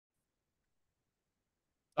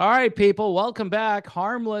All right, people, welcome back.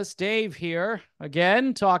 Harmless Dave here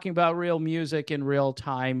again, talking about real music in real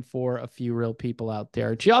time for a few real people out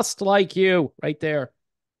there, just like you right there,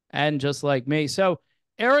 and just like me. So,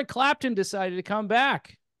 Eric Clapton decided to come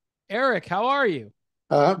back. Eric, how are you?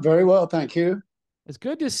 Very well, thank you. It's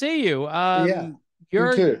good to see you. Yeah, you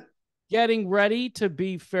You're too. getting ready to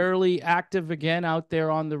be fairly active again out there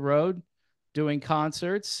on the road doing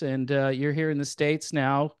concerts, and you're here in the States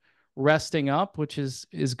now resting up, which is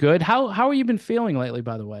good. How are you been feeling lately,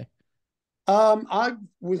 by the way?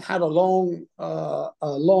 Had a long,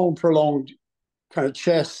 prolonged kind of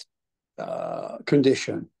chest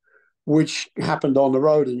condition, which happened on the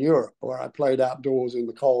road in Europe, where I played outdoors in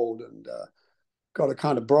the cold and got a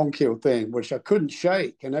kind of bronchial thing, which I couldn't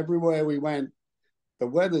shake. And everywhere we went, the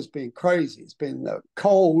weather's been crazy. It's been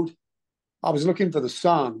cold. I was looking for the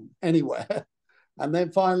sun anywhere, and then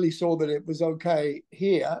finally saw that it was okay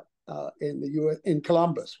here in the US, in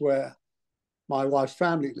Columbus, where my wife's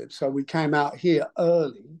family lives. So we came out here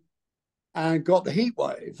early and got the heat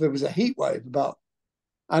wave. There was a heat wave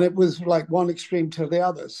and it was like one extreme to the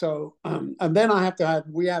other. So, and then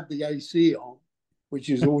we have the AC on, which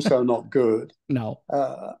is also not good. No.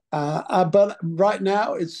 But right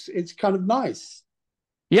now it's kind of nice.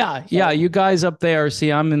 Yeah, yeah. So You guys up there, see,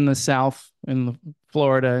 I'm in the South in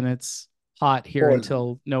Florida, and it's hot here boiling.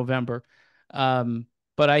 until November.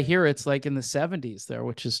 But I hear it's like in the 70s there,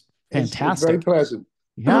 which is It's very fantastic. pleasant,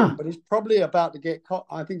 Yeah, but it's probably about to get caught.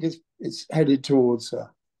 I think it's headed towards the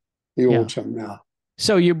yeah. autumn now.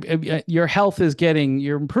 So your health is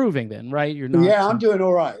you're improving then, right? You're not. Yeah, I'm doing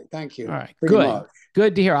all right. Thank All you. right, Pretty good. much.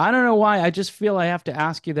 Good to hear. I don't know why. I just feel I have to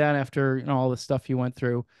ask you that after all the stuff you went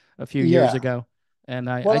through a few years Yeah. ago. And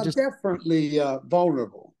I Well, I'm just, definitely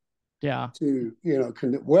vulnerable yeah. to,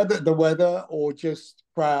 whether the weather or just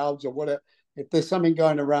crowds or whatever. If there's something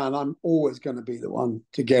going around, I'm always going to be the one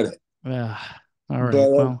to get it. All right.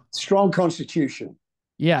 But Well, strong constitution.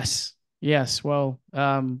 yes. Yes. Well,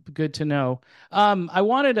 good to know. I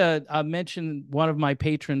wanted to mention one of my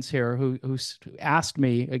patrons here who asked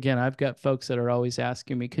me again. I've got folks that are always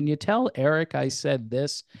asking me, "Can you tell Eric I said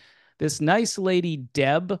this?" This nice lady,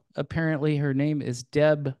 Deb, apparently her name is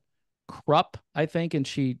Deb Krupp, I think, and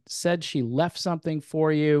she said she left something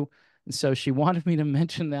for you. And so she wanted me to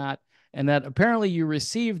mention that, and that apparently you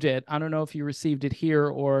received it. I don't know if you received it here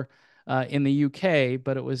or in the UK,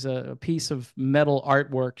 but it was a piece of metal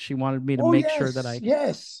artwork. She wanted me to Oh make sure that yes, I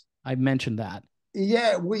yes, I mentioned that.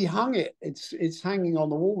 yeah. We hung it. It's hanging on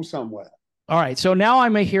the wall somewhere. All right, so now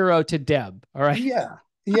I'm a hero to Deb. All right. Yeah,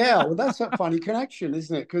 yeah. Well, that's a funny connection,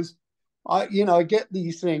 isn't it? Because I get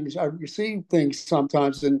these things. I receive things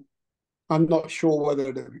sometimes, and I'm not sure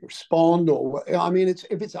whether to respond or. I mean, it's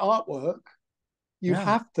if it's artwork, you Yeah.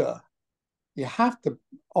 have to you have to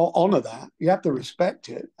honor that. You have to respect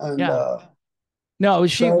it, and Yeah. No,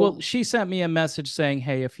 so she sent me a message saying,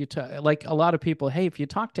 "Hey, if you like a lot of people, hey, if you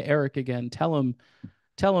talk to Eric again, tell him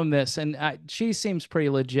this." And she seems pretty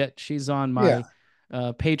legit. She's on yeah,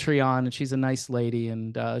 my Patreon, and she's a nice lady,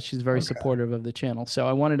 and she's very okay, supportive of the channel. So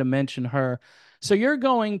I wanted to mention her. So you're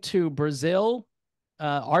going to Brazil,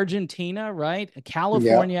 Argentina, right? yeah,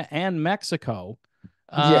 California, and Mexico.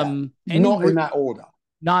 yeah. Any Not in that order.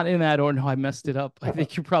 not in that order. No, I messed it up. I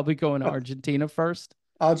think you're probably going to Argentina first.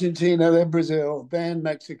 Argentina, then Brazil, then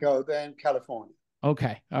Mexico, then California.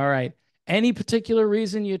 Okay. All right. Any particular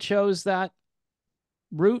reason you chose that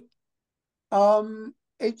route?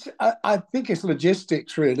 I think it's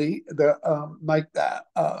logistics really that make that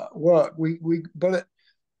work. But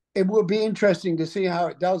it will be interesting to see how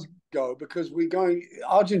it does go because we going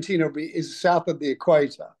Argentina is south of the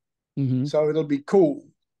equator, Hmm. so it'll be cool.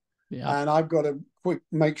 Yeah. And I've got to quick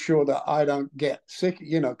make sure that I don't get sick,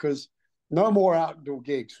 because no more outdoor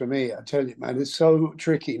gigs for me. I tell you, man, it's so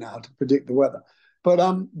tricky now to predict the weather. But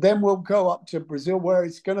then we'll go up to Brazil where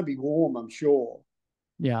it's going to be warm, I'm sure.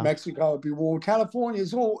 Yeah. Mexico will be warm. California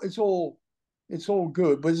is it's all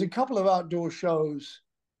good. But there's a couple of outdoor shows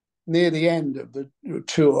near the end of the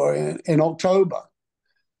tour in October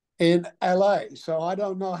in LA. So I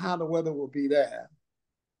don't know how the weather will be there,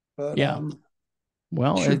 but Yeah.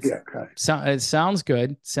 Well, should be okay. it sounds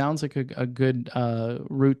good. Sounds like a good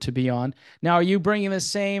route to be on. Now, are you bringing the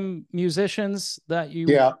same musicians that you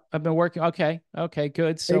Yeah. have been working? Okay. Okay,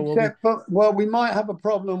 good. So we'll be Except for, well, we might have a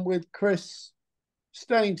problem with Chris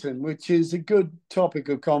Stainton, which is a good topic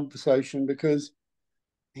of conversation because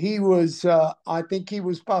I think he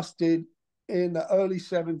was busted in the early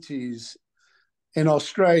 70s in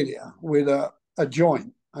Australia with a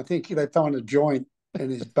joint. I think they found a joint in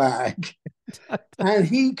his bag. And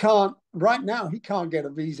right now, he can't get a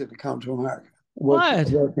visa to come to America. what?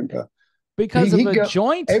 Working. because of He a go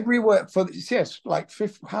joint. everywhere for yes, like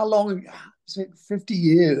 50, how long is it? 50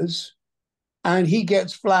 years, and he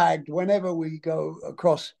gets flagged whenever we go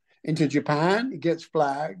across into Japan. He gets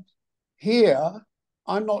flagged. Here,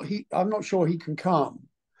 I'm not sure he can come,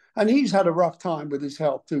 and he's had a rough time with his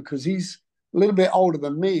health too because he's a little bit older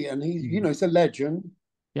than me, and Mhm. he's a legend.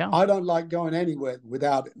 Yeah, I don't like going anywhere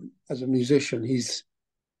without him as a musician. He's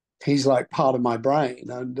like part of my brain,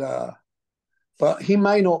 and but he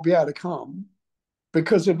may not be able to come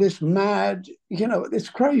because of this mad, it's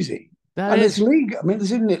crazy. that And it's is. legal. I mean,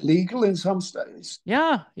 isn't it legal in some states?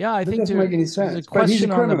 Yeah, yeah. I That think doesn't make any there's a sense. But he's a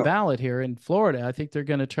question on the criminal. ballot here in Florida. I think they're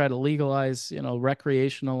going to try to legalize,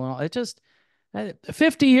 recreational. It just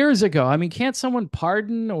 50 years ago. I mean, can't someone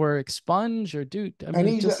pardon or expunge or do? I And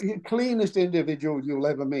mean, he's just. the cleanest individual you'll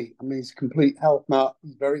ever meet. I mean, he's a complete health nut.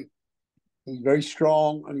 He's very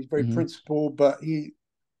strong and he's very Mhm. principled, but he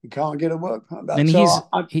can't get a work. And So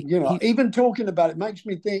he's he. even talking about it makes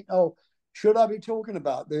me think, oh, should I be talking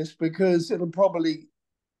about this? Because it'll probably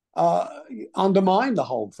uh, undermine the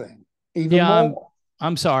whole thing even Yeah, more.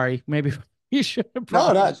 I'm sorry. Maybe you should have No,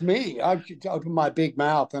 brought it. that's me. I open my big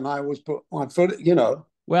mouth and I always put my foot.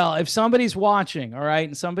 Well, if somebody's watching, all right,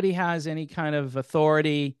 and somebody has any kind of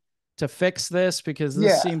authority to fix this, because this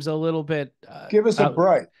Yeah, seems a little bit give us a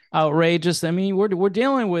break. outrageous. I mean, we're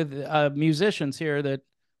dealing with musicians here that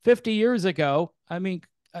 50 years ago. I mean,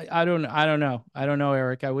 I don't know,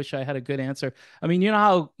 Eric. I wish I had a good answer. I mean, you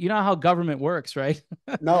know how government works, right?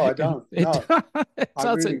 No, I it don't. it, No, it I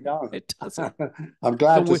doesn't really don't. it doesn't I'm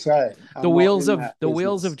glad to the say the I'm not wheels in of that the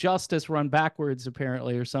wheels of business. justice run backwards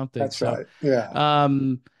apparently or something. That's So, right. Yeah.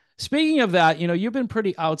 um, speaking of that, you've been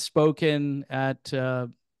pretty outspoken at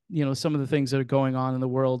some of the things that are going on in the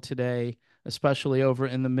world today, especially over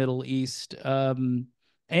in the Middle East.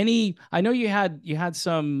 Any I know you had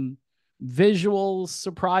some visual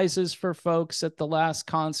surprises for folks at the last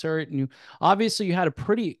concert, and you had a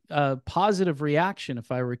pretty positive reaction,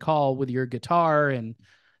 if I recall, with your guitar and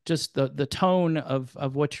just the tone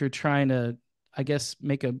of what you're trying to, I guess,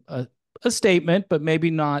 make a statement, but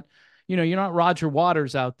maybe not. You're not Roger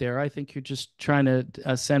Waters out there. I think you're just trying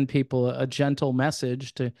to send people a gentle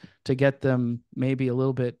message to get them maybe a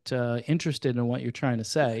little bit interested in what you're trying to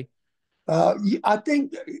say. I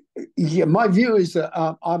think, yeah, my view is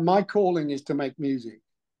that my calling is to make music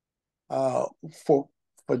uh, for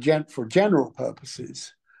for general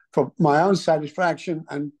purposes, for my own satisfaction,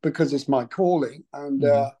 and because it's my calling,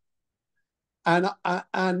 Mm-hmm.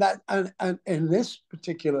 and in this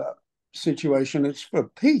particular situation, it's for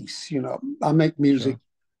peace. I make music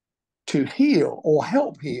Sure. to heal or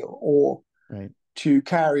help heal or Right. to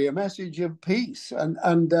carry a message of peace, and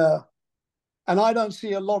I don't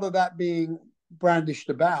see a lot of that being brandished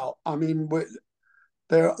about. I mean,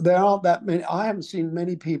 there aren't that many. I haven't seen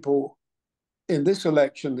many people in this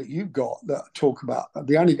election that you've got that talk about.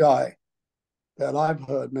 The only guy that I've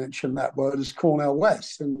heard mention that word is Cornel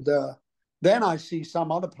West, and then I see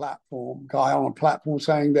some other platform guy on a platform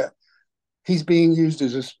saying that he's being used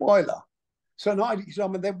as a spoiler. So I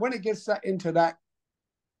mean, then when it gets into that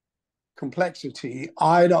complexity,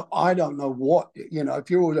 I don't know what.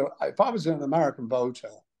 If I was an American voter,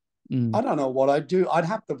 Mm. I don't know what I'd do. I'd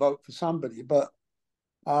have to vote for somebody,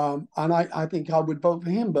 and I think I would vote for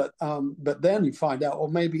him. But then you find out, or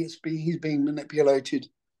maybe he's being manipulated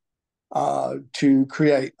to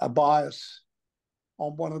create a bias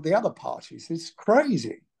on one of the other parties. It's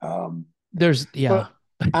crazy. Yeah. But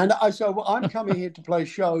and so I'm coming here to play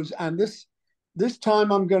shows, and this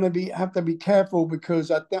time I'm going to have to be careful because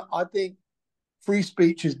I think free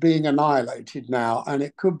speech is being annihilated now, and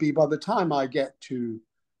it could be by the time I get to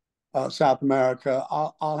South America,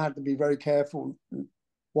 I'll have to be very careful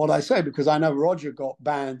what I say because I know Roger got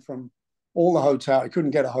banned from all the hotel. He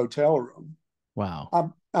couldn't get a hotel room. Wow.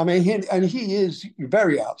 I mean, he is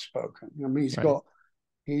very outspoken. I mean, Right.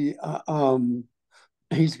 he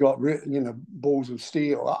he's got balls of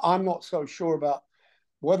steel. I'm not so sure about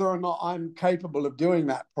whether or not I'm capable of doing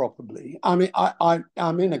that properly. I mean,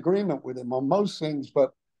 I'm in agreement with him on most things,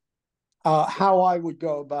 but how I would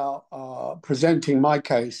go about presenting my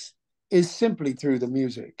case is simply through the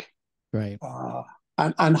music, Right. uh,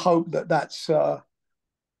 and hope that that's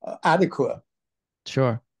adequate.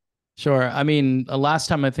 Sure. Sure. I mean, last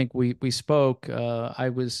time I think we spoke, I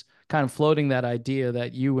was kind of floating that idea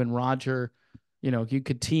that you and Roger, you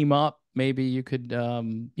could team up. Maybe you could,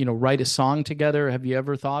 write a song together. Have you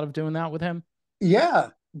ever thought of doing that with him? Yeah,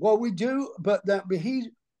 well, we do, but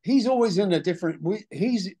he's always in a different.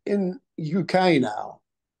 He's in UK now,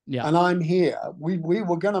 Yeah. and I'm here. We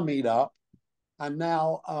were going to meet up, and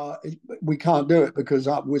now we can't do it because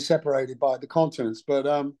we're separated by the continents. But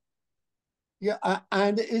Yeah,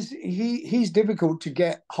 and he's difficult to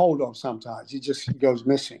get hold of sometimes. He just goes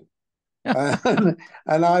missing, and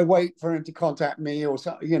I wait for him to contact me or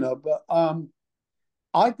something, But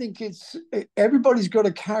I think everybody's got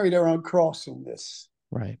to carry their own cross in this,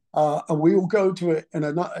 Right. and we all go to it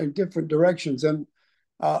in different directions. And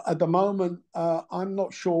at the moment, I'm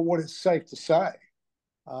not sure what it's safe to say,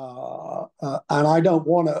 and I don't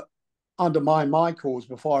want to undermine my cause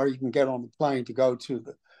before I even get on the plane to go to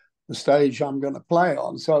the stage I'm going to play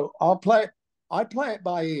on. So I play it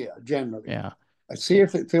by ear generally. Yeah. I see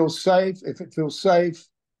if it feels safe. If it feels safe,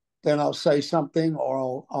 then I'll say something,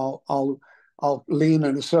 or I'll lean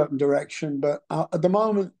in a certain direction. But at the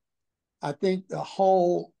moment, I think the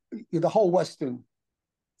whole Western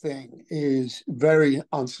thing is very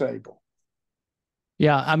unstable.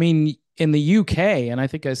 Yeah, I mean, in the UK, and I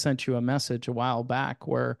think I sent you a message a while back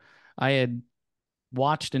where I had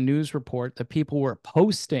watched a news report that people were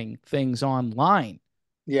posting things online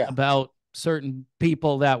Yeah, about certain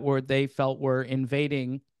people that were they felt were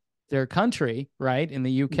invading their country, right, in the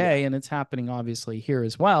yeah, UK, and it's happening obviously here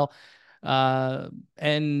as well.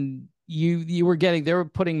 And you were getting they were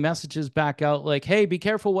putting messages back out like, "Hey, be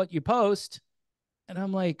careful what you post." And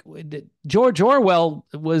I'm like, George Orwell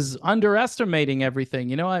was underestimating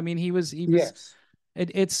everything. I mean, he was yes,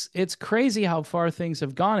 it's crazy how far things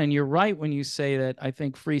have gone. And you're right when you say that I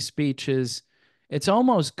think free speech is it's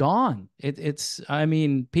almost gone. It's I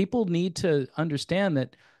mean, people need to understand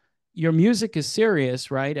that your music is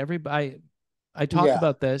serious, right? Everybody I talk yeah.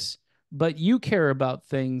 about this, but you care about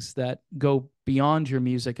things that go beyond your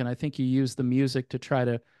music, and I think you use the music to try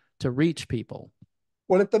to reach people.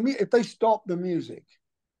 Well, if they stop the music,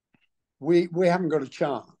 we haven't got a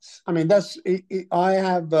chance. I mean, that's I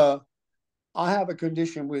have a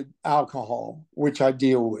condition with alcohol, which I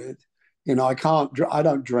deal with. I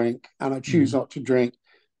don't drink, and I choose Mm-hmm. not to drink.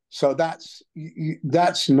 So that's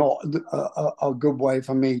not a good way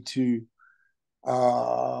for me to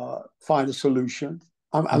find a solution.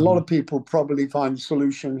 A lot Mm-hmm. of people probably find a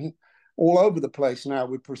solution all over the place now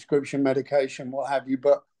with prescription medication, what have you.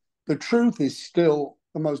 But the truth is still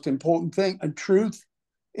the most important thing, and truth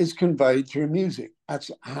is conveyed through music.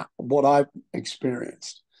 That's what I've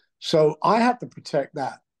experienced. So I have to protect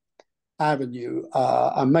that avenue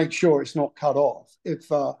and make sure it's not cut off. If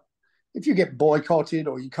you get boycotted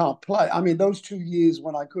or you can't play, I mean, those 2 years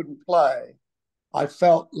when I couldn't play, I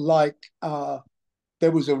felt like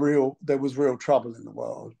there was real trouble in the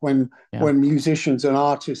world Yeah. when musicians and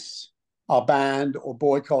artists are banned or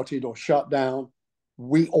boycotted or shut down.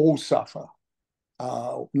 We all suffer,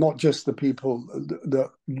 not just the people that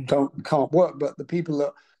can't work, but the people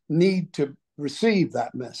that need to receive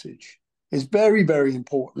that message. It's very, very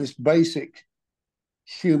important. It's basic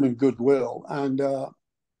human goodwill, and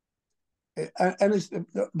it's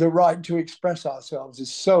the right to express ourselves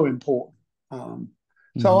is so important. So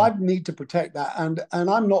Mm-hmm. I need to protect that, and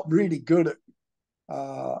I'm not really good at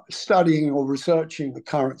studying or researching the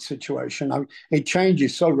current situation. It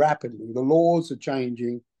changes so rapidly. The laws are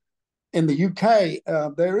changing. In the UK,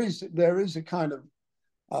 there is a kind of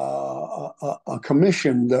a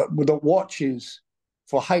commission that watches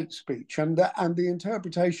for hate speech, and the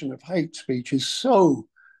interpretation of hate speech is so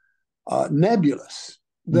nebulous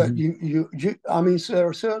that Mm-hmm. you I mean, so there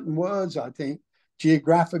are certain words, I think,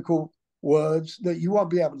 geographical words that you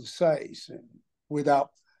won't be able to say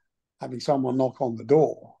without having someone knock on the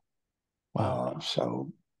door. Wow.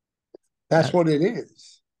 So that's That what it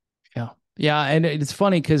is. Yeah. Yeah. And it's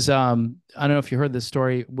funny because I don't know if you heard this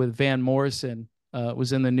story with Van Morrison. It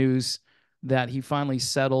was in the news that he finally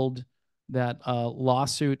settled that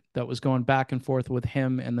lawsuit that was going back and forth with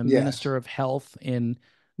him and the Yes. Minister of Health in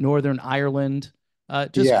Northern Ireland.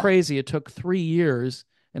 Just Yeah. crazy. It took 3 years,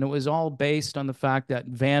 and it was all based on the fact that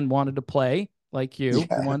Van wanted to play like you. He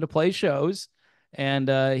Yeah. wanted to play shows. And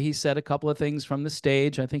he said a couple of things from the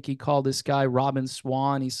stage. I think he called this guy Robin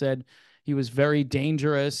Swan. He said, he was very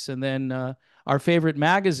dangerous. And then our favorite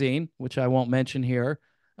magazine, which I won't mention here,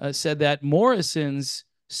 said that Morrison's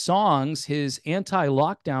songs, his anti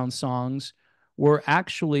lockdown songs, were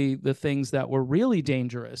actually the things that were really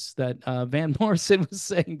dangerous. That Van Morrison was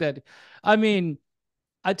saying that. I mean,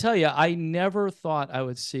 I tell you, I never thought I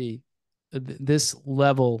would see this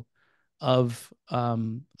level of,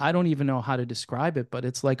 I don't even know how to describe it, but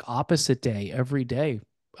it's like opposite day every day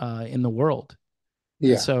in the world.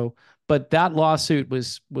 And Yeah. so, but that lawsuit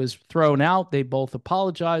was thrown out. They both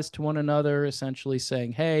apologized to one another, essentially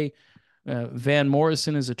saying, "Hey, Van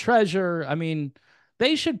Morrison is a treasure." I mean,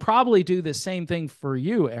 they should probably do the same thing for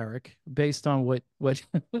you, Eric, based on what what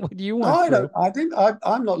you No, went I don't. through. I think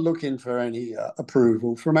I'm not looking for any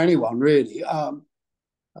approval from anyone really.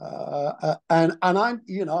 And I'm,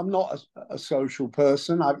 I'm not a social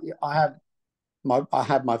person. I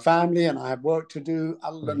have my family and I have work to do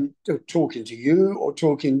other Right. than talking to you or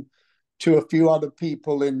talking to a few other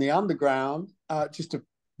people in the underground, just to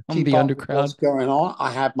I'm keep the up with what's undercrowd. going on.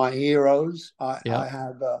 I have my heroes. Yeah. I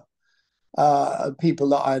have people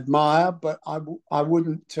that I admire, but I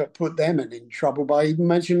wouldn't put them in trouble by even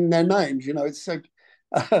mentioning their names. It's like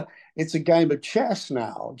it's a game of chess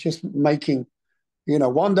now. Just making,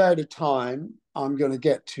 one day at a time. I'm going to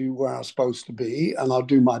get to where I'm supposed to be, and I'll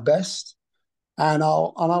do my best, and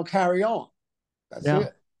I'll carry on. That's Yeah.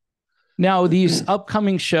 it. Now, these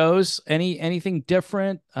upcoming shows, anything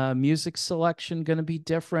different? Music selection going to be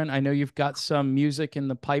different? I know you've got some music in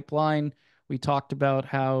the pipeline. We talked about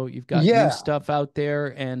how you've got new Yeah. stuff out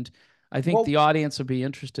there, and I think Well, the audience will be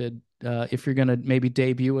interested if you're going to maybe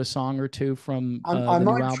debut a song or two from I the new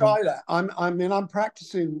might album. try that. I'm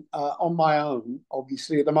practicing on my own,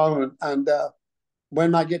 obviously at the moment, and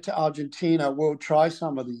when I get to Argentina, we'll try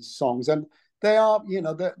some of these songs, and they are,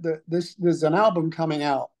 there's an album coming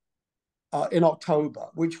out in October,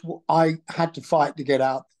 which I had to fight to get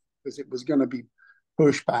out because it was going to be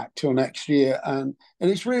pushed back till next year, and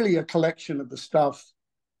it's really a collection of the stuff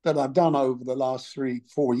that I've done over the last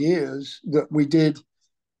 3-4 years that we did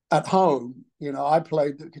at home. I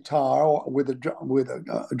played the guitar with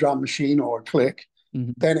a drum machine or a click.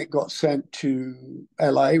 Hmm. Then it got sent to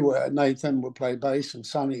LA where Nathan would play bass and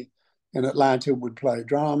Sonny in Atlanta would play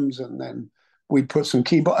drums, and then we'd put some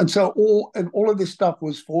keyboard. And so all of this stuff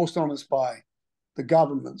was forced on us by the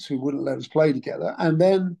governments who wouldn't let us play together. And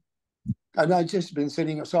I'd just been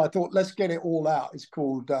sitting, so I thought, let's get it all out. It's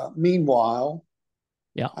called Meanwhile,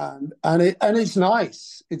 Yeah. and it's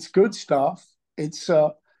nice. It's good stuff. It's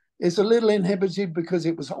a little inhibited because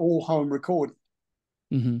it was all home recorded,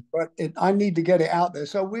 Hmm. but I need to get it out there.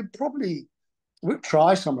 So we'll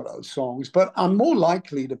try some of those songs, but I'm more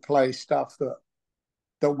likely to play stuff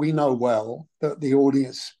that we know well, that the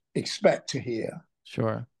audience expect to hear.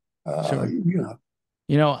 Sure. Uh, Sure.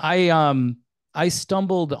 you know, I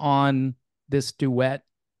stumbled on this duet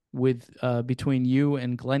with between you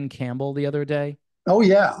and Glenn Campbell the other day. oh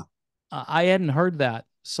yeah, I hadn't heard that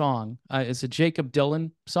song. It's a Jacob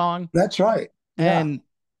Dylan song, that's right. Yeah, and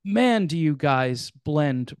man, do you guys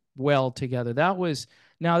blend well together. That was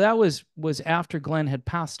after Glenn had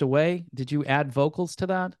passed away. Did you add vocals to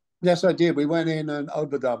that? yes, I did. We went in and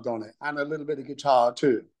overdubbed on it, and a little bit of guitar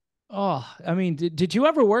too. Oh, I mean, did you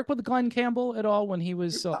ever work with Glenn Campbell at all when he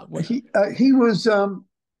was when He was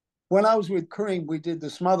when I was with Cream, we did the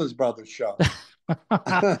Smothers Brothers show. you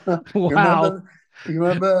Wow. remember? You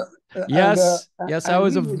remember? Yes, yes, And he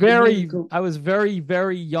was the musical. I was very,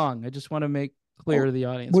 very young. I just want to make clear to Oh, the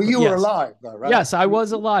audience. well, But you were yes, alive though, right? yes, I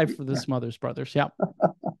was alive for the Smothers Brothers. Yeah.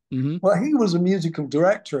 Hmm. Well, he was a musical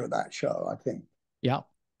director of that show, I think. Yeah.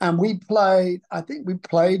 And we played. I think we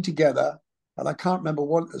played together, and I can't remember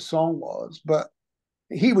what the song was, but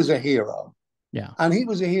he was a hero, Yeah. and he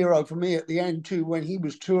was a hero for me at the end too when he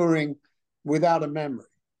was touring Without a Memory.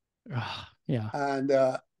 Yeah. And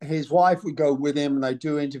his wife would go with him, and they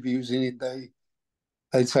do interviews, and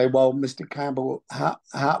they'd say, "Well, Mr. Campbell,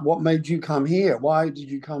 what made you come here? Why did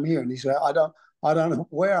you come here?" And he said, I don't know.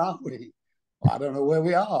 Where are we? I don't know where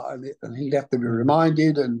we are." And he'd have to be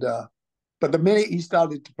reminded. And but the minute he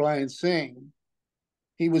started to play and sing,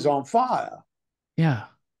 he was on fire. Yeah.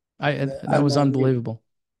 I that And was then unbelievable.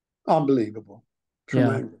 unbelievable, Yeah.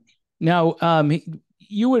 tremendous. Now,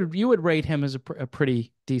 you would rate him as a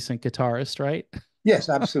pretty decent guitarist, right? Yes,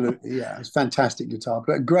 absolutely. Yeah, it's fantastic guitar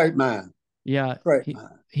player. Great man. Yeah, Great he man.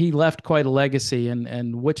 he left quite a legacy,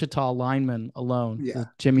 and Wichita Lineman alone, Yeah, the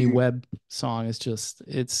Jimmy beautiful. Webb song is just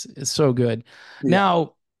it's so good. Yeah.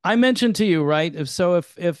 Now, I mentioned to you, right? If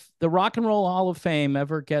the Rock and Roll Hall of Fame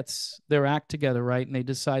ever gets their act together, right, and they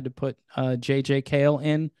decide to put JJ Cale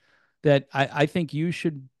in, that I think you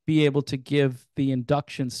should be able to give the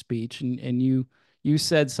induction speech, and you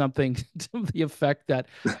said something to the effect that,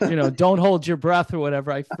 don't hold your breath or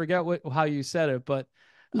whatever. I forget how you said it, but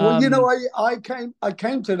Well, um I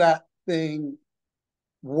came to that thing,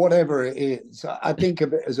 whatever it is. I think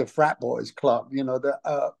of it as a frat boys club,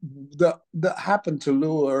 that happened to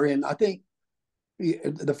lure in. I think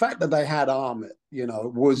the fact that they had Ahmet,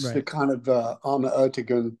 was the right. kind of Ahmet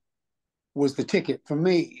Ertegun was the ticket for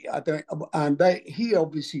me. I think, and he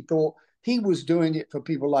obviously thought he was doing it for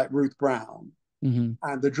people like Ruth Brown Hmm.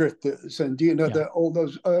 and the Drifters, and Yeah. all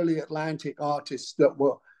those early Atlantic artists that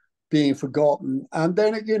were being forgotten. And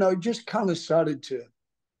then it just kind of started to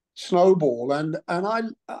snowball, and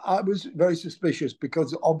I was very suspicious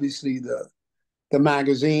because obviously the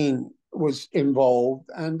magazine was involved,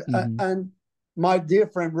 Hmm. and my dear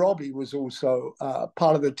friend Robbie was also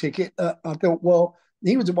part of the ticket. I thought, well,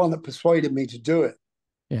 he was the one that persuaded me to do it.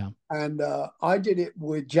 Yeah. And I did it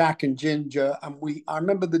with Jack and Ginger. And I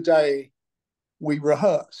remember the day we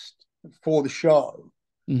rehearsed for the show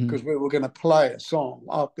Hmm. because we were going to play a song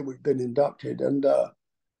after we'd been inducted. And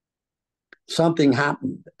something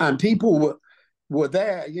happened. And people were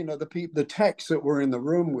there, the techs that were in the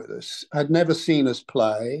room with us had never seen us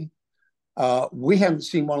play. We hadn't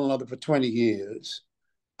seen one another for 20 years.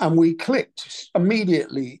 And we clicked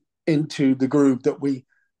immediately into the groove that we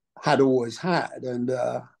had always had. And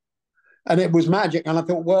it was magic. And I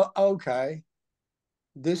thought, well, okay,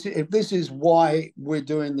 if this is why we're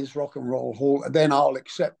doing this rock and roll hall, then I'll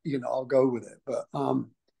accept, I'll go with it. But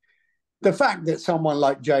the fact that someone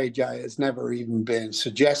like JJ has never even been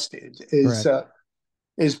suggested Right.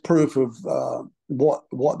 is proof of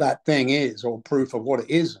what that thing is, or proof of what it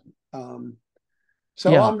isn't.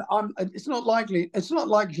 So Yeah. I'm. It's not likely. It's not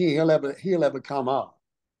like he'll ever come up.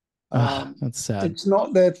 Ah, Um, that's sad. it's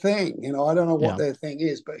not their thing. I don't know what Yeah. their thing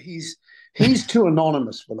is, but he's too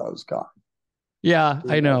anonymous for those guys. Yeah,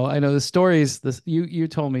 You I know? know. I know the stories. This you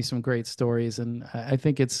told me some great stories, and I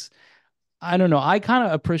think it's I don't know. I kind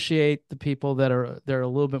of appreciate the people that are they're a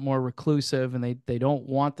little bit more reclusive and they don't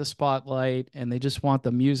want the spotlight and they just want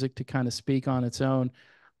the music to kind of speak on its own.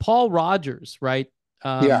 Paul Rogers, right,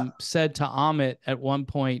 Yeah. said to Amit at one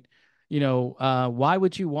point, why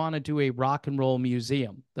would you want to do a rock and roll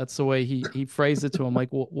museum? That's the way he phrased it to him. Like,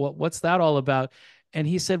 what's that all about? And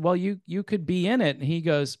he said, well, you could be in it. And he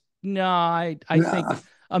goes, no, I think Yeah.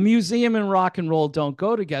 a museum and rock and roll don't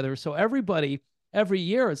go together. So everybody every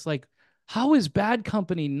year it's like how is Bad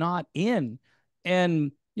Company not in?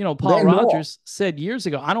 And Paul They're not. Rogers said years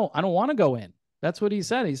ago, I don't want to go in. That's what he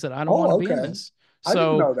said. He said, I don't want to Oh, be in okay. this. I didn't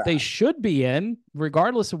So know they that. should be in,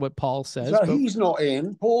 regardless of what Paul says. So But he's not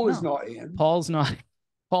in. Paul is no, not in. Paul's not. It's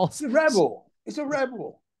Paul's a rebel. It's a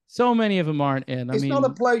rebel. so many of them aren't in. I It's not a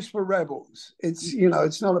mean, place for rebels.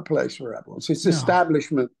 It's not a place for rebels. It's no.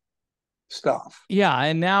 establishment stuff. Yeah,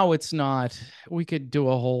 and now it's not. We could do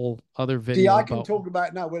a whole other See, video I can about. talk about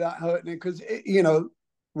it now without hurting it because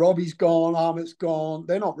Robbie's gone, Armit's gone.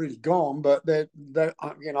 They're not really gone, but they're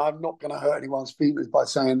I'm not going to hurt anyone's feelings by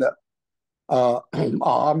saying that.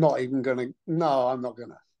 I'm not even going to. No, I'm not going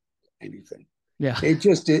to anything. Yeah.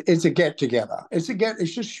 It's a get together. It's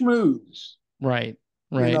just schmooze. Right.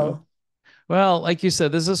 You Right. know. Well, like you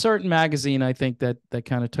said, there's a certain magazine I think that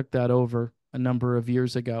kind of took that over a number of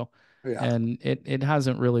years ago, Yeah. and it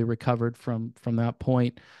hasn't really recovered from that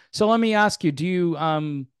point. So let me ask you, do you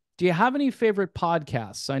have any favorite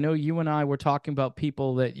podcasts? I know you and I were talking about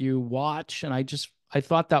people that you watch, and I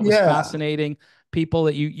thought that was Yeah. fascinating. People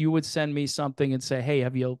that you would send me something and say, "Hey,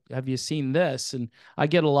 have you seen this?" And I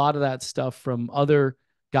get a lot of that stuff from other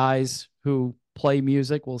guys who play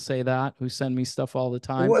music, we'll say that, who send me stuff all the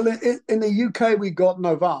time. Well, in the UK, we got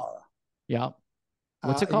Novara. Yeah.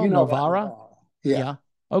 What's it You called? know about Novara? Novara. Yeah. Yeah.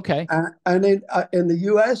 Okay. And in the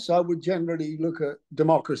US, I would generally look at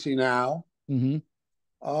Democracy Now! Hmm.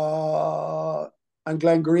 uh, and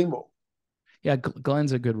Glenn Greenwald. Yeah,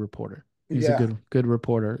 Glenn's a good reporter. He's a Yeah. good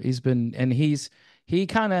reporter. He's been and he's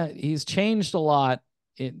changed a lot.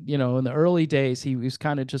 In the early days, he was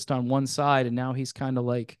kind of just on one side, and now he's kind of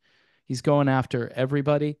like he's going after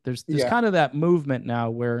everybody. There's Yeah. kind of that movement now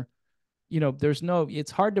where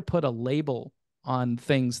it's hard to put a label on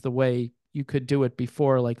things the way you could do it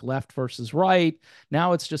before, like left versus right.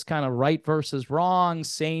 Now it's just kind of right versus wrong,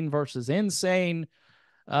 sane versus insane.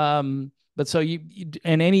 But so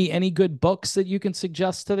and any good books that you can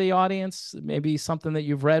suggest to the audience, maybe something that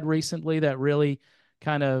you've read recently that really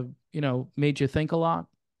kind of, made you think a lot?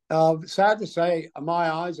 Sad to say, my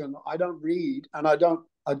eyes, and I don't read, and I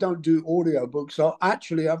don't do audio books. So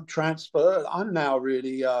actually, I've transferred. I'm now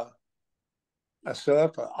really a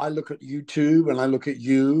surfer. I look at YouTube, and I look at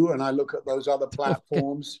you, and I look at those other Okay.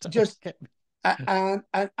 platforms. Don't Just get and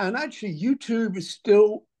actually, YouTube is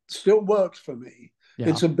still works for me. Yeah.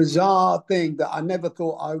 It's a bizarre thing that I never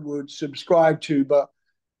thought I would subscribe to, but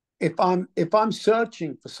if I'm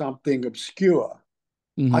searching for something obscure,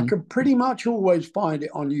 I Hmm. can pretty much always find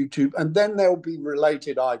it on YouTube, and then there'll be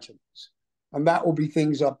related items, and that will be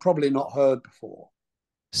things I've probably not heard before.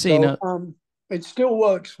 See, So no, it still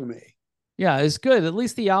works for me. yeah, it's good. At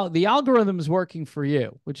least the algorithm is working for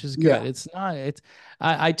you, which is good. Yeah, It's not.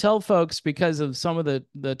 I tell folks because of some of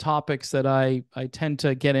the topics that I tend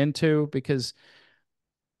to get into because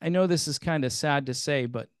I know this is kind of sad to say,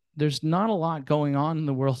 but there's not a lot going on in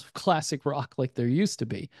the world of classic rock like there used to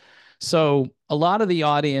be. So a lot of the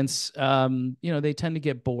audience, they tend to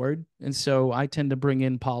get bored, and so I tend to bring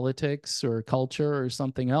in politics or culture or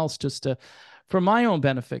something else just to for my own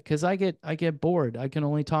benefit, because I get bored. I can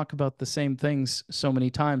only talk about the same things so many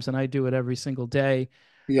times, and I do it every single day.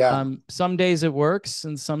 Yeah. Some days it works,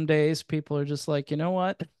 and some days people are just like, you know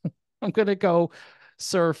what? I'm gonna go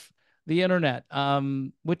surf the internet,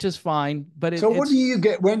 which is fine. But So what do it's you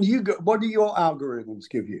get when you go? What do your algorithms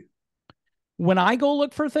give you? when I go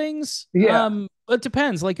look for things, Yeah. it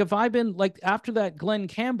depends. Like if I've been like after that Glenn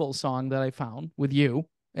Campbell song that I found with you,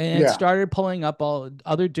 and it Yeah. started pulling up all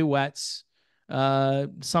other duets,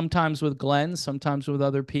 sometimes with Glenn, sometimes with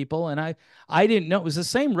other people, and I didn't know it was the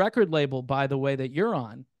same record label, by the way, that you're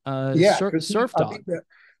on, Yeah. Because Surf I Dog. think that,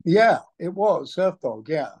 yeah, it was Surf Dog.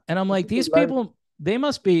 Yeah. And I'm It's like, a good these label. people, they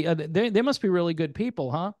must be they must be really good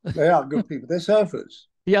people, huh? They are good people. They're surfers.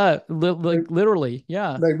 Yeah, They, like literally,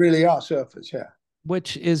 yeah. they really are surfers. Yeah.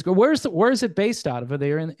 Which is where is it based out of? Are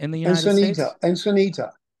they in the United Encinita, States?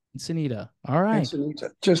 Encinita, Encinita. All right.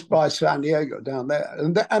 Encinita, just by San Diego down there,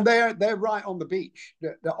 and they're right on the beach.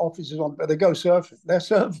 The office is on, but they go surfing. They're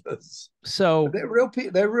surfers, but So they're real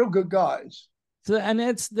people. They're real good guys. and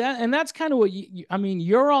it's that and that's kind of what I mean,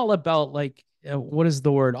 you're all about like what is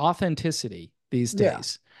the word? Authenticity these Yeah,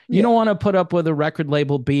 days. You don't yeah, want to put up with a record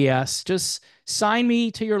label BS. Just sign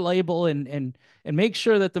me to your label and make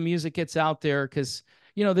sure that the music gets out there because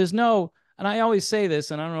there's no and I always say this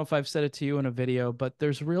and I don't know if I've said it to you in a video, but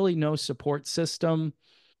there's really no support system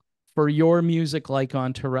for your music like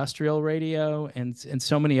on terrestrial radio and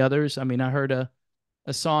so many others. I mean, I heard a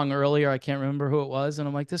song earlier. I can't remember who it was, and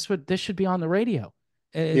I'm like, this should be on the radio.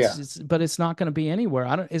 yeah. But it's not going to be anywhere.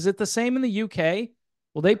 I don't. Is it the same in the UK?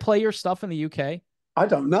 Will they play your stuff in the UK? I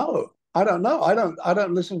don't know. I don't know. I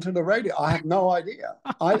don't listen to the radio. I have no idea.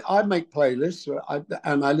 I make playlists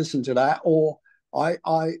and I listen to that, or I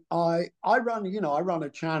run. I run a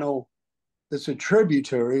channel that's a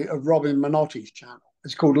tributary of Robin Minotti's channel.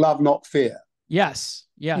 It's called Love Not Fear. Yes,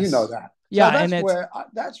 You know yes, that. yeah, So and it's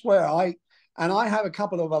that's where I have a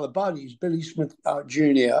couple of other buddies. Billy Smith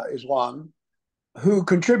Jr. is one who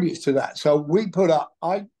contributes to that. So we put up.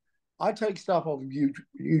 I take stuff off of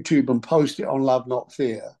YouTube and post it on Love Not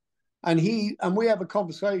Fear, and we have a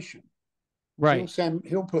conversation. right.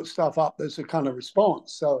 He'll put stuff up that's a kind of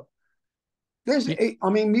response. So Y- I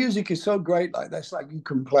mean, music is so great like that's like you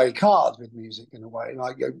can play cards with music in a way.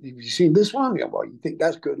 Like, have you seen this one? Yeah, well, you think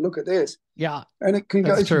that's good. Look at this, Yeah, and it can go.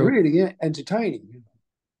 that's It's true. really entertaining.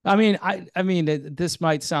 I mean, this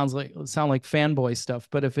might sound like fanboy stuff,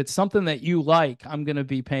 but if it's something that you like, I'm gonna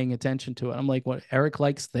be paying attention to it. I'm like, what? Eric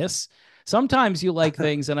likes this. Sometimes you like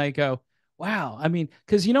things, and I go, wow. I mean,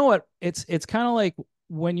 because you know what? It's kind of like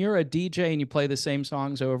when you're a DJ and you play the same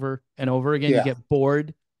songs over and over again, you Yeah, get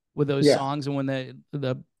bored with those yeah, songs, and when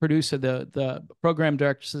the producer, the program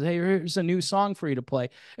director says, hey, here's a new song for you to play,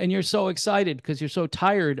 and you're so excited because you're so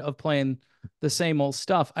tired of playing the same old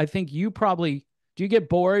stuff. I think you probably do you get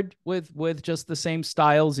bored with just the same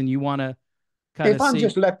styles and you want to kind if of I'm see?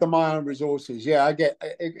 just left to my own resources, yeah, I get.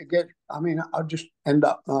 I mean, I just end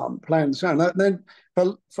up playing the song. Then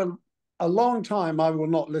for a long time, I will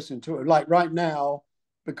not listen to it. Like right now,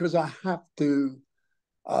 because I have to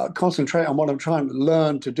concentrate on what I'm trying to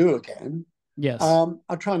learn to do again. Yes,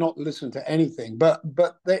 I try not to listen to anything, but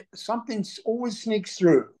something always sneaks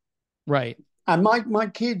through. right. And my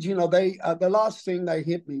kids, they the last thing they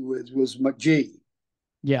hit me with was McGee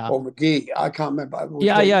Yeah, or McGee. I can't remember.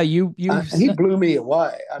 yeah, yeah. And he blew me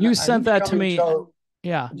away. You And sent he's that to coming me. to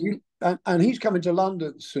Yeah, and he's coming to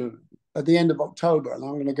London soon at the end of October, and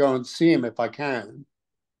I'm going to go and see him if I can.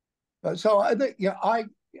 So I think, yeah,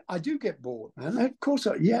 I do get bored, man. Of course,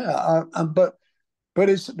 yeah. But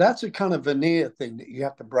that's a kind of veneer thing that you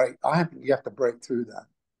have to break. You have to break through that.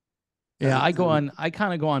 yeah. And I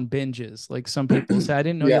kind of go on binges. Like some people say, yeah, I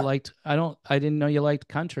didn't know you liked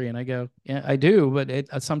country, and I go, yeah, I do.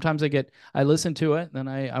 But sometimes I listen to it, and then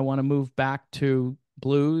I want to move back to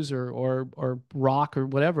blues or rock or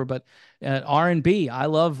whatever. But R&B, I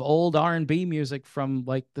love old R&B music from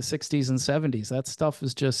like the 60s and 70s. That stuff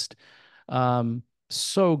is just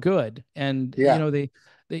so good. And yeah,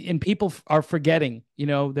 and people are forgetting,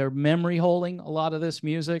 they're memory holding a lot of this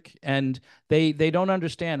music, and they don't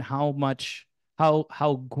understand how much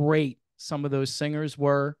how great some of those singers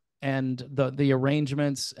were, and the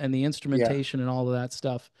arrangements and the yeah, instrumentation and all of that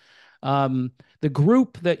stuff. Um, the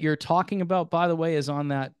group that you're talking about, by the way, is on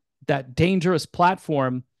that dangerous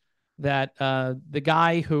platform that the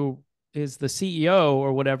guy who is the CEO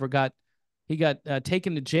or whatever got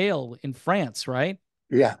taken to jail in France, right?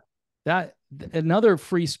 yeah. That another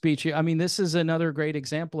free speech. I mean, this is another great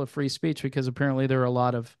example of free speech because apparently there are a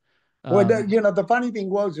lot of Well, um, the funny thing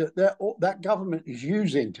was that that government is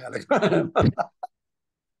using Telegram.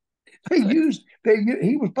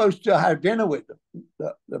 he was supposed to have dinner with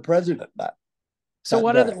the president So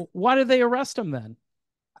that day. why did they arrest him then?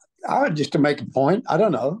 Just to make a point. I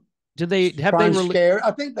don't know. Did they have Try they and rele scare.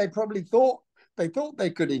 I think they probably thought they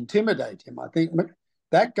could intimidate him. I think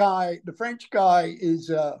that guy, the French guy,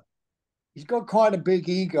 is he's got quite a big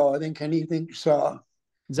ego. I think, and he thinks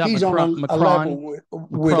is that he's on a level with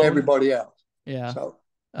Macron? everybody else. Yeah. So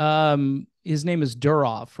His name is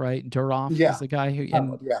Durov, right? Durov is yeah, the guy who, oh,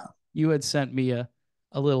 and yeah, you had sent me a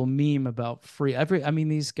little meme about I mean,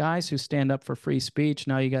 these guys who stand up for free speech.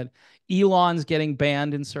 Now you got Elon's getting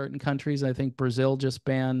banned in certain countries. I think Brazil just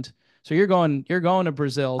banned. So you're going to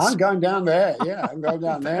Brazil. I'm going down there. Yeah, I'm going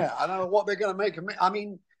down there. I don't know what they're going to make of me. I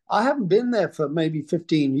mean, I haven't been there for maybe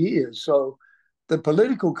 15 years, so the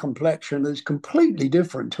political complexion is completely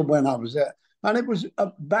different to when I was there. And it was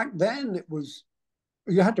back then. It was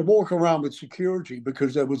you had to walk around with security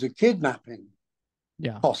because there was a kidnapping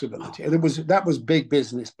Yeah. possibility. And that was big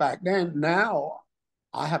business back then. Now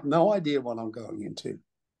I have no idea what I'm going into,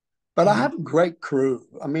 but I have a great crew.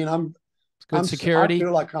 I mean, It's good I security.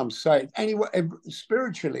 feel like I'm safe. Anyway,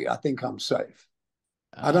 spiritually, I think I'm safe.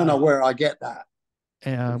 I don't Uh, know where I get that.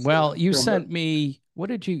 well, you From sent me, what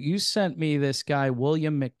did you sent me this guy,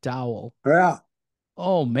 William McDowell. yeah,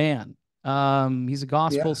 Oh man. He's a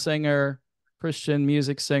gospel yeah, singer, Christian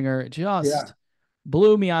music singer. yeah. Just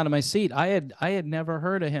blew me out of my seat. I had never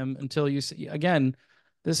heard of him until again,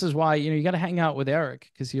 this is why, you got to hang out with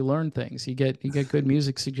Eric because you learn things. You get good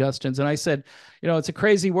music suggestions. And I said, it's a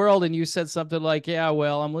crazy world. And you said something like, yeah,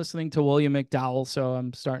 well, I'm listening to William McDowell, so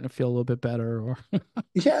I'm starting to feel a little bit better, or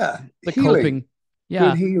Yeah, the healing, coping. good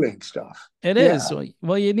Yeah, healing stuff. it Yeah, is.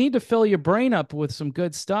 Well, you need to fill your brain up with some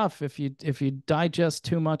good stuff. If you digest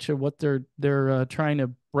too much of what they're trying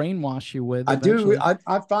to brainwash you with, I do. eventually.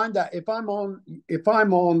 I find that if I'm on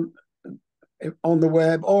the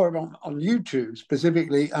web or on YouTube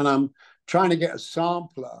specifically, and I'm trying to get a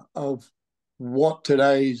sampler of what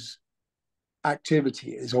today's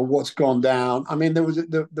activity is or what's gone down. I mean, there was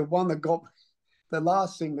the one that got the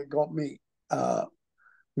last thing that got me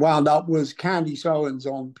wound up was Candice Owens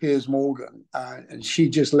on Piers Morgan, and she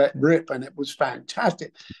just let rip, and it was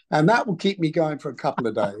fantastic, and that will keep me going for a couple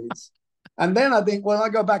of days. And then I think when I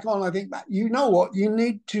go back on, I think you know what, you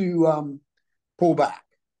need to pull back,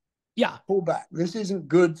 Yeah. pull back. This isn't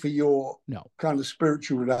good for your No. kind of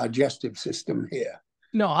spiritual digestive system here.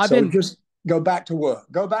 No, I've So been just go back to work.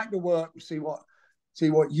 Go back to work. See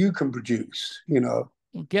what you can produce.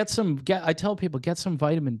 I tell people get some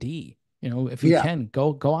vitamin D. If you Yeah, can,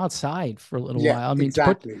 go outside for a little yeah, while. I mean,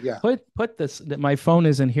 exactly. Yeah, put this, my phone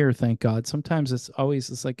isn't here, thank God. Sometimes it's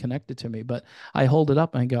like connected to me, but I hold it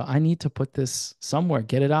up and I go, I need to put this somewhere,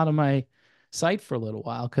 get it out of my sight for a little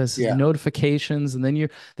while, because yeah. notifications, and then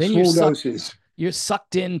Small doses. you're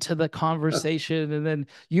sucked into the conversation, and then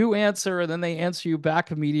you answer, and then they answer you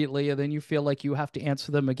back immediately, and then you feel like you have to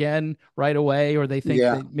answer them again right away, or they think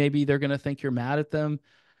Yeah. that maybe they're going to think you're mad at them.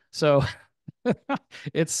 So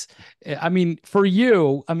it's, I mean, for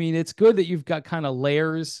you, I mean, it's good that you've got kind of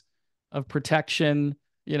layers of protection,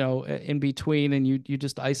 in between, and you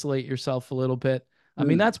just isolate yourself a little bit. I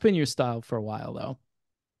mean, Mm. that's been your style for a while, though.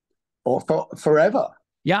 Or forever.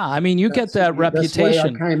 Yeah, I mean, you get That's that that's the way I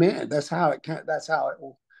reputation. came in. That's how it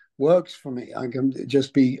works for me. I can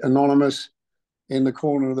just be anonymous in the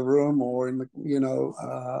corner of the room or in the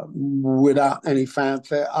without any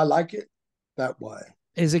fanfare. I like it that way.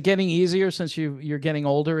 Is it getting easier since you're getting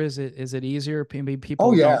older? Is it easier? Maybe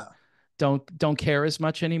Oh people yeah. don't care as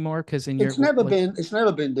much anymore because in your, It's never like, been it's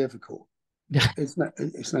never been difficult. It's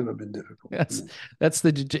never been difficult for that's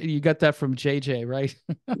me. you got that from JJ, right?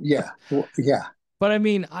 Yeah. Well, yeah. But I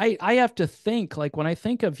mean, I have to think, like, when I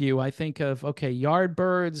think of you, I think of, okay,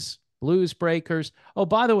 Yardbirds, Blues Breakers. Oh,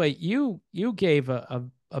 by the way, you gave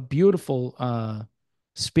a beautiful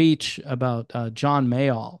speech about John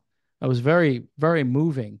Mayall. That was very, very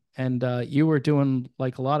moving, and you were doing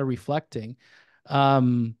like a lot of reflecting.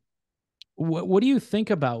 Um, what do you think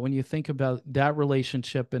about when you think about that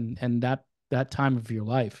relationship and that time of your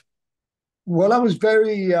life? Well, I was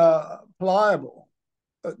very pliable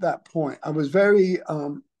at that point. I was very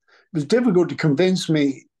it was difficult to convince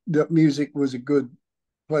me that music was a good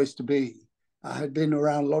place to be. I had been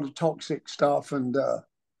around a lot of toxic stuff, and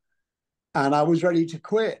I was ready to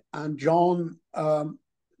quit. And John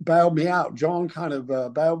bailed me out. John kind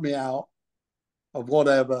of bailed me out of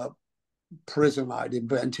whatever prison I'd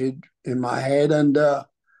invented in my head, and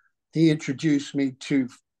he introduced me to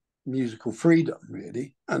musical freedom,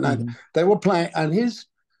 really. And Mhm. they were playing, and his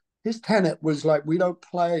tenet was like, we don't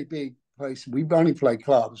play big places. We only play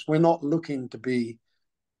clubs. We're not looking to be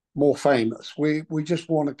more famous. We just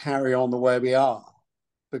want to carry on the way we are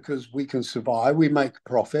because we can survive, we make a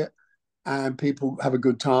profit, and people have a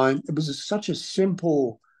good time. It was such a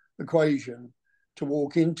simple equation to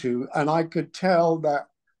walk into, and I could tell that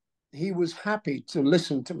he was happy to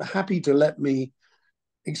listen to me, happy to let me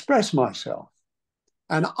express myself.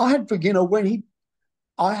 And I had, when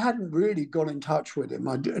I hadn't really got in touch with him.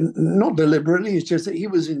 Not deliberately. It's just that he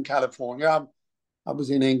was in California. I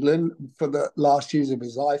was in England for the last years of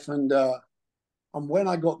his life, and when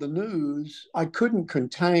I got the news, I couldn't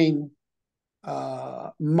contain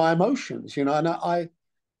my emotions,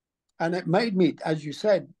 and it made me, as you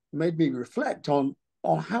said, made me reflect on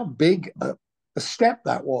how big a step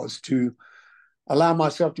that was to allow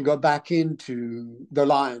myself to go back into the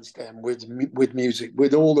lion's den with music,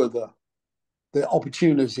 with all of the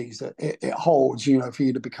opportunities that it holds, for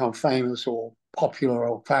you to become famous or popular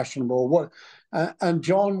or fashionable or what. And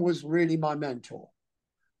John was really my mentor.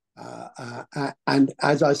 And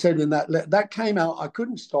as I said in that came out, I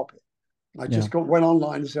couldn't stop it. I Yeah. just went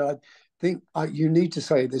online and said, I think you need to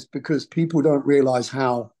say this because people don't realize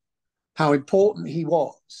how important he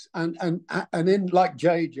was. And in like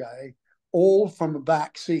JJ, all from the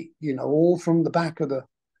back seat, all from the back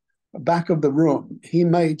of the room, he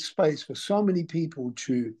made space for so many people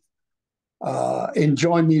to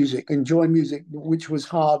enjoy music, which was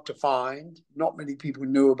hard to find. Not many people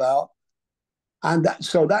knew about. And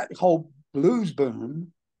that whole blues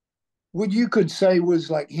boom, what you could say was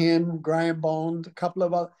like him, Graham Bond, a couple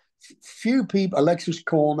of other few people, Alexis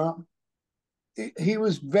Corner. He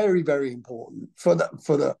was very, very important for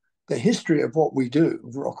the history of what we do,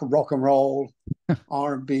 rock and roll,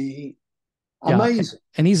 R&B. Yeah, Amazing.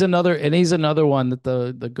 and he's another one that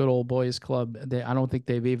the good old boys club. I don't think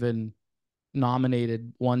they've even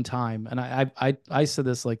nominated one time. And I said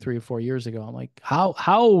this like 3 or 4 years ago. I'm like,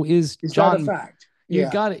 how is Is that a John? fact? You Yeah.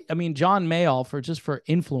 got it. I mean, John Mayall for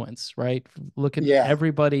influence, right? Look at Yeah.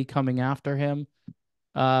 everybody coming after him.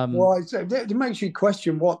 Um, Well, it makes you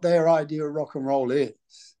question what their idea of rock and roll is.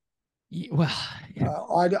 well,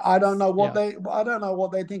 I don't know what yeah,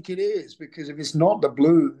 they think it is, because if it's not the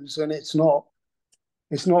blues, then it's not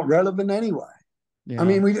relevant anyway. I yeah.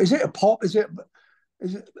 mean, is it a pop? Is it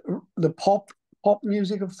the pop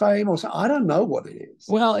music of fame or something? I don't know what it is.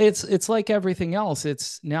 Well, it's like everything else.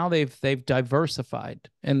 It's now they've diversified,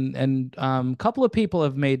 and a couple of people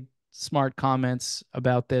have made smart comments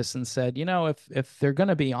about this and said, if they're going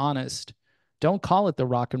to be honest, don't call it the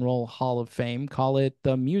Rock and Roll Hall of Fame, call it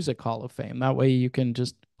the Music Hall of Fame. That way you can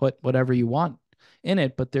just put whatever you want in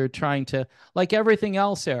it. But they're trying to, like everything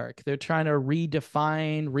else, Eric, they're trying to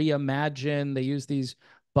redefine, reimagine. They use these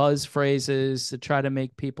buzz phrases to try to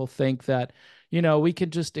make people think that we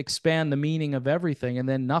could just expand the meaning of everything and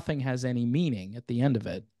then nothing has any meaning at the end of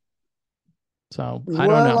it. So I don't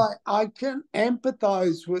Well, know. I can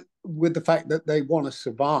empathize with the fact that they want to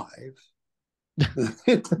survive.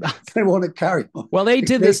 They want to carry on. Well, they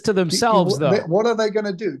did this to themselves, though. What are they going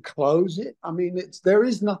to do? Close it? I mean, there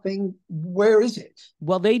is nothing. Where is it?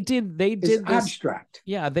 Well, they It's did this. abstract.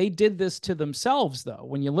 Yeah, they did this to themselves, though,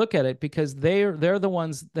 when you look at it, because they're the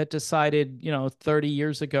ones that decided, 30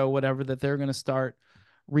 years ago, whatever, that they're going to start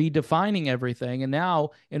redefining everything. And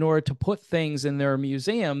now, in order to put things in their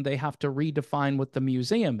museum, they have to redefine what the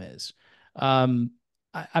museum is.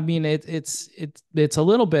 I mean, it's a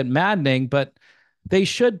little bit maddening, but they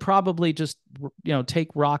should probably just take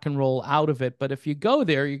rock and roll out of it. But if you go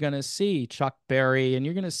there, you're going to see Chuck Berry and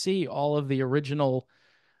you're going to see all of the original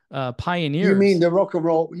You mean pioneers. the rock and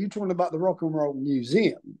roll? You're talking about the Rock and Roll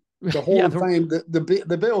Museum, the Hall Yeah, of Fame,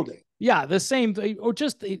 the building, yeah, the same thing, or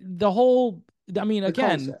just the whole. I mean, the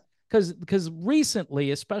again, concept. because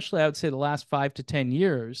recently, especially I would say the last 5 to 10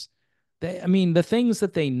 years, I mean, the things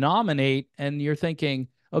that they nominate, and you're thinking,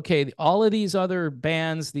 okay, all of these other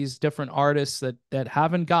bands, these different artists that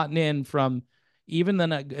haven't gotten in from even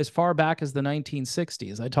as far back as the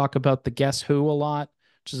 1960s. I talk about the Guess Who a lot,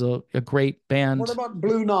 which is a great What band. about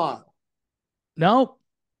Blue Nile? No,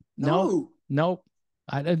 no, No. no.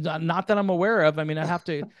 Not that I'm aware of. I mean,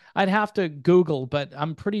 I'd have to Google, but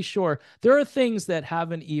I'm pretty sure there are things that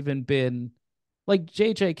haven't even been like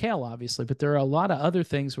JJ Cale, obviously, but there are a lot of other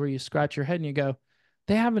things where you scratch your head and you go,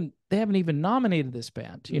 they haven't even nominated this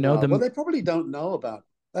band. No. Well, they probably don't know about it.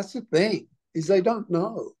 That's the thing, is they don't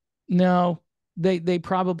know. No, they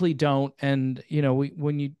probably don't. And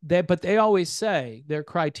but they always say their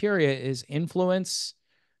criteria is influence.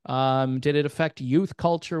 Did it affect youth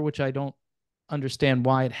culture, which I don't understand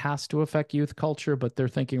why it has to affect youth culture, but they're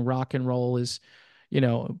thinking rock and roll is,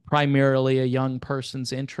 primarily a young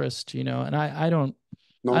person's interest, and I don't,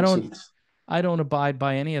 Nonsense. I don't abide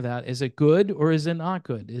by any of that. Is it good or is it not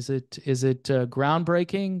good? Is it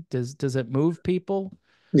groundbreaking? Does it move people?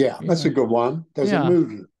 Yeah, You that's a know, good one. Does it yeah.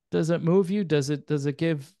 move you? Does it move you? Does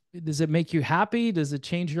it make you happy? Does it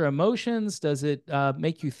change your emotions? Does it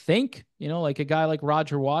make you think? Like a guy like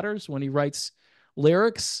Roger Waters when he writes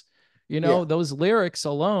lyrics, Yeah. those lyrics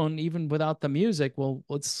alone, even without the music, well,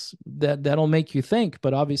 that'll make you think.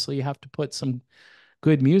 But obviously, you have to put some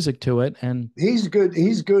good music to it. And He's good.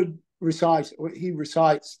 He's good recites. He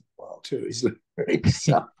recites well too. His lyrics.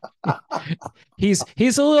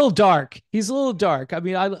 he's a little dark. He's a little dark. I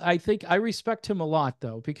mean, I think I respect him a lot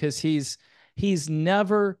though because he's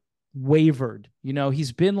never wavered.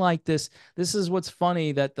 He's been like this. This is what's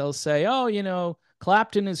funny that they'll say, "Oh,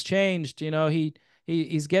 Clapton has changed.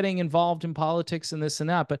 He's getting involved in politics and this and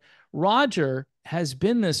that." But Roger has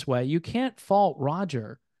been this way. You can't fault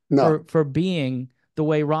Roger No, for being the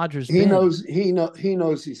way Roger's he been. knows. He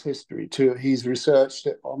knows his history too. He's researched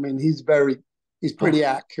it. I mean, he's Oh, pretty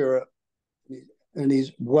accurate, and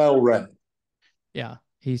he's well read. yeah,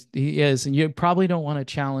 he is, and you probably don't want to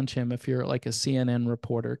challenge him if you're like a CNN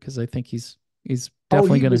reporter because I think he's Oh,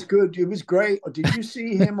 definitely he gonna. was good. It was great. Did you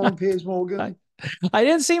see him on Piers I Morgan? I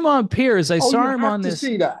didn't see him on Piers. I Oh, you saw him have on to this.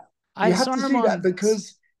 see that. You I have saw to him see that on.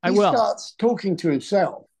 because I he will. starts talking to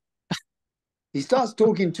himself. He starts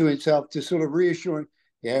talking to himself to sort of reassure him.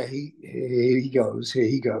 Yeah, here he goes. Here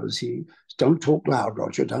he goes. He don't talk loud,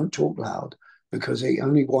 Roger. Don't talk loud because it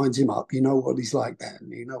only winds him up. You know what he's like then.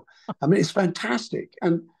 I mean, it's fantastic.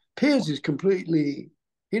 And Piers is completely.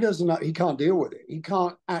 He doesn't know. He can't deal with it. He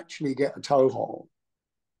can't actually get a toehold.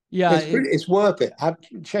 Yeah, It's pretty. It's worth it.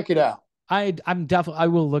 Check it out. I'm definitely I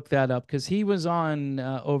will look that up because he was on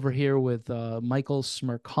over here with Michael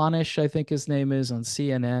Smerconish, I think his name is, on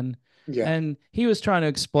CNN, Yeah. and he was trying to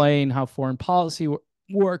explain how foreign policy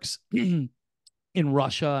works in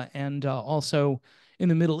Russia and also in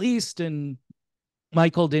the Middle East. And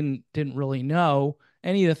Michael didn't really know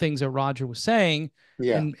any of the things that Roger was saying,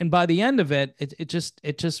 Yeah. and by the end of it, it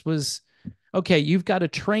just was okay. You've got to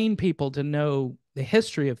train people to know the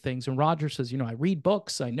history of things. And Roger says, I read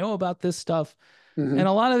books, I know about this stuff, and a Mm-hmm.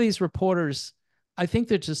 lot of these reporters, I think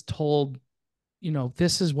they're just told,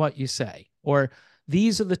 this is what you say, or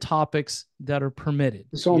these are the topics that are permitted.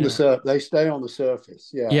 It's on the surface. They stay on the surface.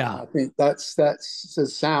 Yeah, Yeah, I think that's a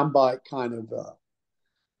soundbite kind of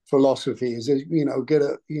philosophy. Is get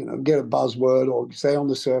a buzzword or stay on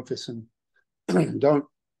the surface and don't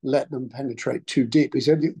let them penetrate too deep. He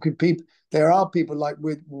said there are people like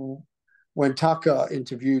with when Tucker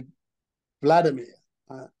interviewed Vladimir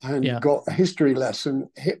and yeah. got a history lesson.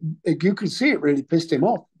 You could see it really pissed him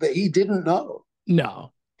off that he didn't know.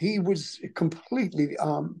 No, He was completely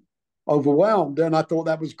overwhelmed, and I thought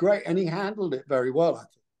that was great, and he handled it very well. I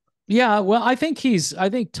think. yeah, well, I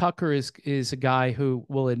think Tucker is a guy who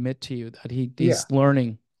will admit to you that Yeah, he's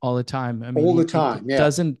learning all the time. I mean, all the he time. Yeah,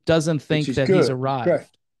 doesn't which think is that he's good. It's great.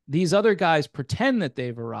 arrived. These other guys pretend that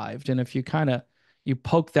they've arrived, and if you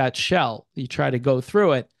poke that shell, you try to go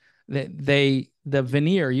through it, that the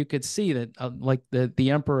veneer, you could see that like the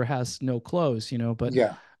emperor has no clothes, but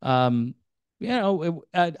Yeah. um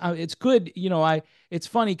it's good, it's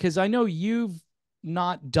funny because I know you've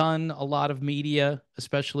not done a lot of media,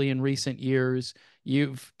 especially in recent years.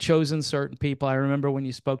 You've chosen certain people. I remember when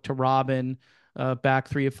you spoke to Robin back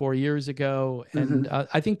 3 or 4 years ago, and Mm-hmm.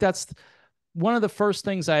 I think that's one of the first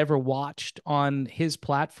things I ever watched on his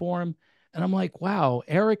platform. And I'm like, wow,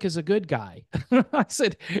 Eric is a good guy. I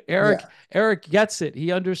said, Yeah. Eric gets it.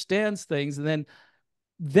 He understands things. And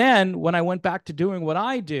then when I went back to doing what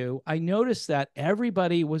I do, I noticed that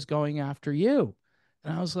everybody was going after you.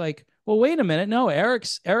 And I was like, well, wait a minute. No,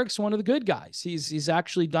 Eric's one of the good guys. He's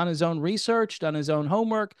actually done his own research, done his own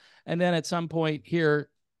homework. And then at some point here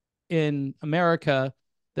in America,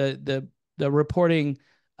 the reporting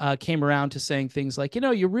came around to saying things like,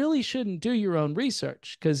 you really shouldn't do your own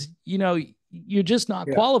research because you're just not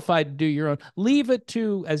Yeah. qualified to do your own. Leave it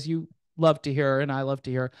to, as you love to hear and I love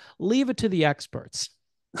to hear, leave it to the experts.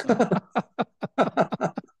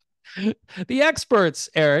 The experts,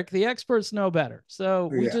 Eric, the experts know better. So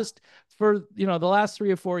we Yeah. just for the last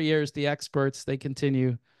 3 or 4 years, the experts they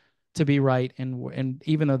continue to be right, and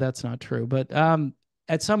even though that's not true, but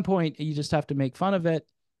at some point you just have to make fun of it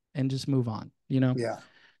and just move on. Yeah.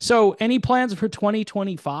 So any plans for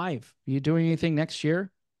 2025? Are you doing anything next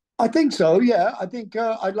year? I think so. Yeah. I think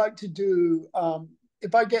I'd like to do.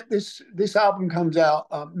 If I get this album comes out,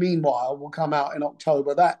 meanwhile will come out in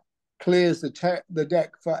October. That clears the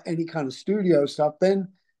deck for any kind of studio stuff. Then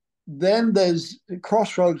there's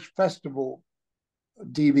Crossroads Festival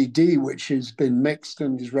DVD, which has been mixed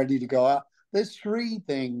and is ready to go out. There's three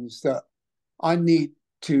things that I need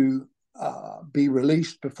to be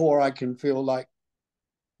released before I can feel like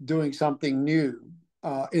doing something new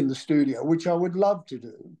in the studio, which I would love to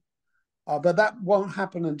do. But that won't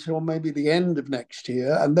happen until maybe the end of next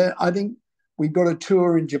year. And then I think we've got a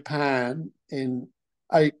tour in Japan in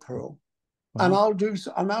April. And Wow.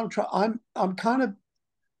 I'll try.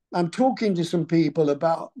 I'm talking to some people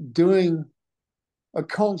about doing a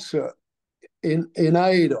concert in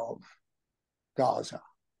aid of Gaza,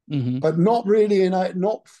 Hmm. but not really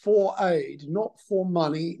not for aid, not for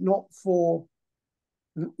money, not for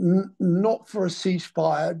a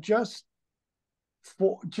ceasefire, just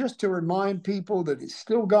to remind people that it's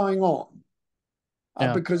still going on.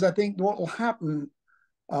 Yeah. Because I think what will happen,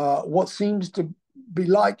 what seems to be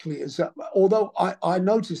likely, is that although I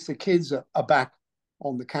notice the kids are back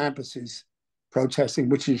on the campuses protesting,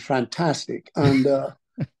 which is fantastic, and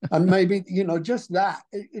maybe just that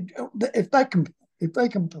if they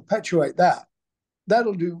can perpetuate that,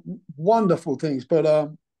 that'll do wonderful things. But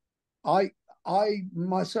I I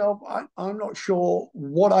myself I'm not sure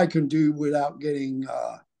what I can do without getting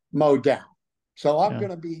mowed down. So I'm Yeah.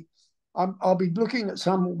 going to be I'll be looking at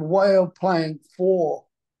some way of playing for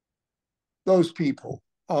those people,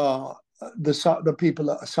 the people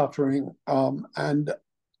that are suffering, and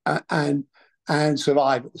and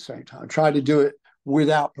survive at the same time. Try to do it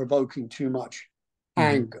without provoking too much Hmm.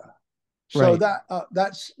 anger. So Right.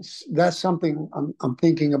 that's something I'm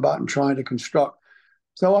thinking about and trying to construct.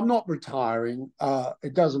 So I'm not retiring.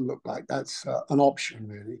 It doesn't look like that's an option,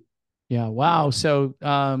 really. Yeah. Wow. So,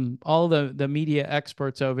 all the media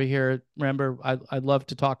experts over here, remember, I'd love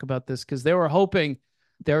to talk about this because they were hoping,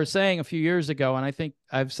 they were saying a few years ago, and I think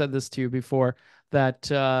I've said this to you before, that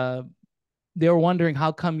they were wondering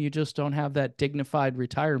how come you just don't have that dignified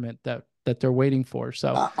retirement that they're waiting for.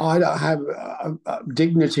 So, I don't have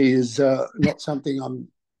dignity is not something I'm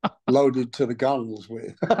loaded to the guns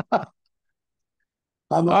with.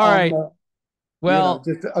 all right. Well,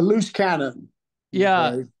 Just a loose cannon, I'm yeah,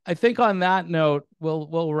 afraid. I think on that note,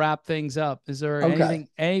 we'll wrap things up. Is there Okay.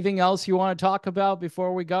 anything else you want to talk about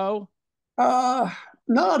before we go? Uh,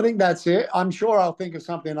 no, I think that's it. I'm sure I'll think of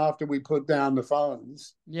something after we put down the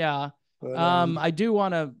phones. Yeah. But I do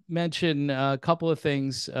want to mention a couple of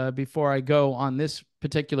things before I go on this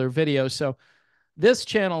particular video. So this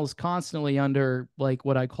channel is constantly under like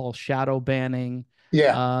what I call shadow banning,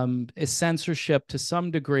 yeah, is censorship to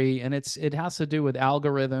some degree, and it has to do with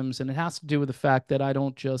algorithms, and it has to do with the fact that I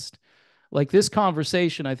don't just like this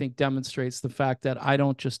conversation, I think demonstrates the fact that I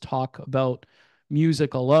don't just talk about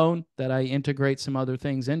music alone, that I integrate some other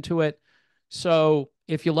things into it. So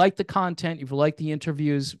if you like the content, if you like the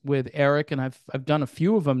interviews with Eric, and I've done a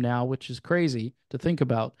few of them now, which is crazy to think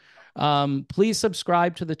about, please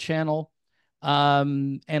subscribe to the channel,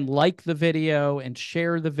 and like the video and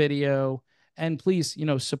share the video. And please,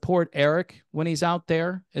 support Eric when he's out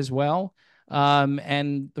there as well.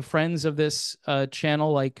 And the friends of this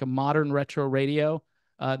channel, like Modern Retro Radio,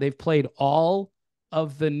 they've played all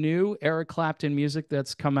of the new Eric Clapton music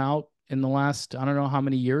that's come out in the last, I don't know how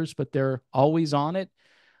many years, but they're always on it.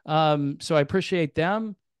 So I appreciate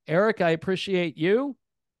them. Eric, I appreciate you.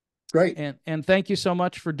 great. And thank you so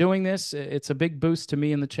much for doing this. It's a big boost to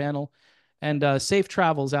me in the channel. And safe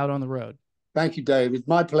travels out on the road. Thank you, David.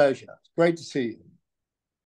 My pleasure. It's great to see you.